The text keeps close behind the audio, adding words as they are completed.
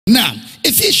Now,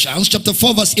 Ephesians chapter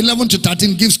 4 verse 11 to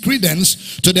 13 gives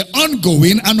credence to the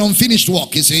ongoing and unfinished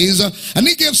work. He says, and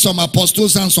he gave some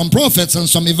apostles and some prophets and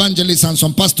some evangelists and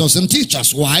some pastors and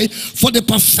teachers. Why? For the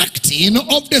perfecting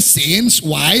of the saints.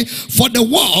 Why? For the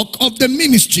work of the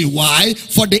ministry. Why?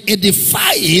 For the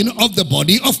edifying of the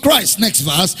body of Christ. Next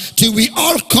verse. Till we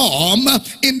all come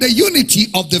in the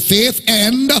unity of the faith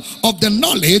and of the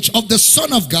knowledge of the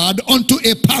Son of God, unto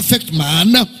a perfect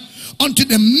man, unto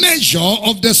the measure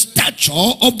of the stature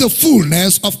of the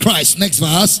fullness of Christ. Next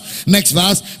verse. Next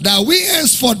verse. That we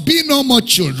henceforth be no more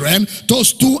children,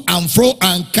 tossed to and fro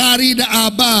and carried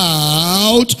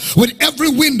about with every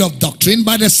wind of doctrine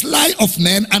by the sleight of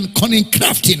men and cunning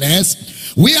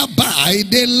craftiness, whereby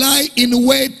they lie in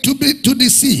wait to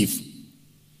deceive.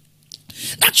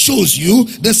 That shows you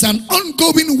there's an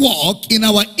ongoing work in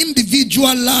our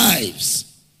individual lives,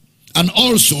 and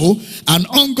also an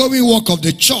ongoing work of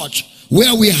the church,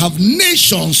 where we have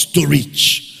nations to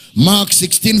reach. Mark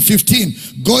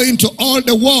 16:15, go into all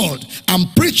the world and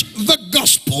preach the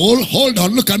gospel. Hold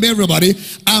on, look at me everybody.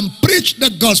 And preach the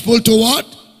gospel to what?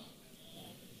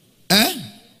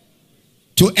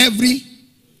 To every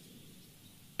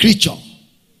creature.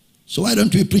 So why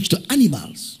don't we preach to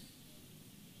animals?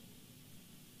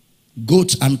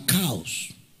 Goats and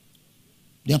cows.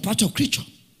 They are part of creature.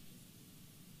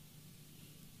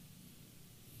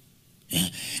 Yeah.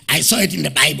 I saw it in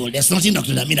the Bible. There's nothing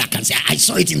Dr. Damina can say. I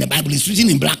saw it in the Bible. It's written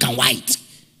in black and white.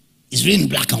 It's written in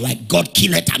black and white. God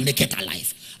kill it and make it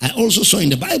alive. I also saw in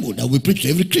the Bible that we preach to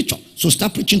every creature. So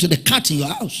start preaching to the cat in your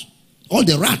house. All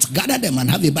the rats, gather them and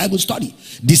have a Bible study.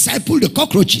 Disciple the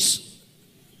cockroaches.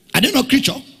 Are they not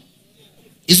creature?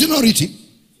 Is it not written?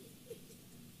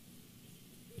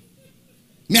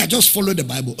 May I just follow the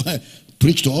Bible?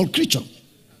 Preach to all creature.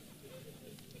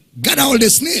 Gather all the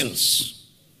snails.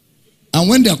 And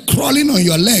when they're crawling on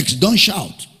your legs, don't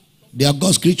shout. They are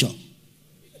God's creature.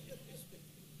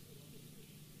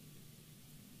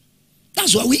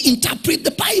 That's why we interpret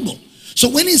the Bible. So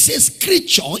when it says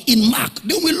creature in Mark,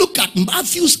 then we look at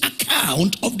Matthew's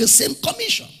account of the same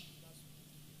commission.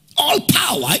 All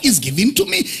power is given to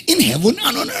me in heaven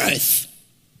and on earth.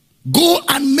 Go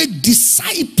and make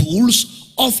disciples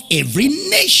of every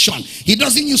nation. He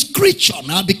doesn't use creature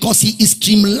now because he is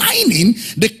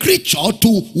streamlining the creature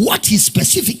to what he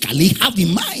specifically have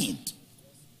in mind.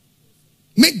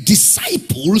 Make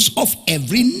disciples of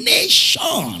every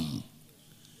nation.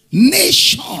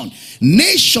 Nation.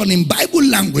 Nation in Bible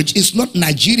language is not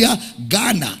Nigeria,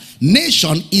 Ghana.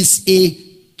 Nation is a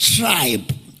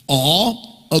tribe or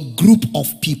a group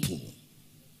of people.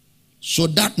 So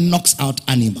that knocks out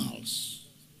animals.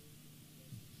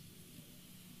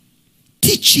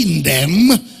 Teaching them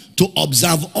to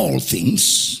observe all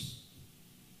things,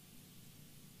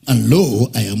 and lo,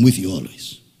 I am with you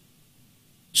always.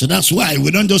 So that's why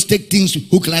we don't just take things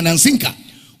hook, line, and sinker.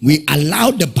 We allow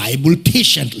the Bible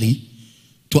patiently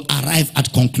to arrive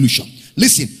at conclusion.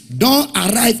 Listen, don't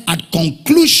arrive at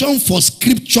conclusion for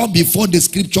scripture before the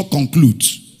scripture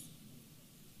concludes.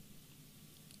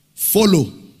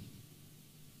 Follow.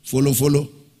 Follow.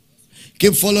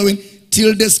 Keep following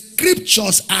till the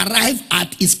scriptures arrive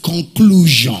at its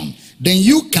conclusion. Then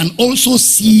you can also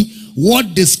see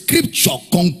what the scripture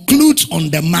concludes on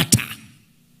the matter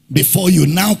before you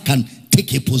now can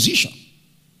take a position.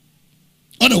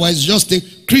 Otherwise, just a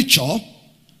creature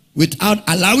without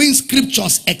allowing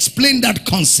scriptures explain that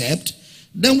concept,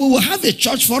 then we will have a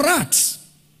church for rats.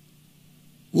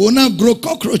 We will now grow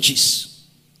cockroaches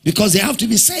because they have to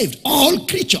be saved. All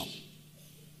creature.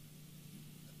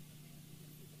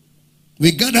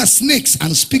 We gather snakes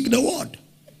and speak the word.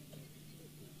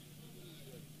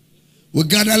 We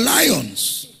gather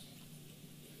lions.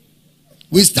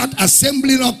 We start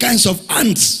assembling all kinds of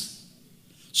ants.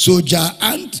 Soldier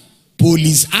ant,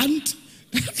 police ant,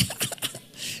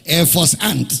 Air Force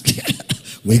ant.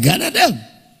 We gather them.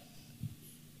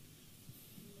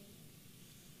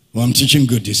 Well, I'm teaching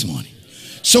good this morning.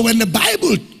 So when the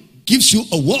Bible gives you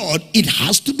a word, it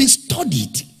has to be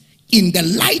studied in the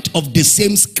light of the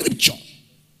same scripture.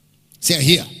 Say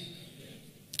here.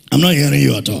 I'm not hearing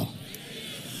you at all.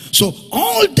 So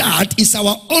all that is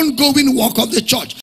our ongoing work of the church.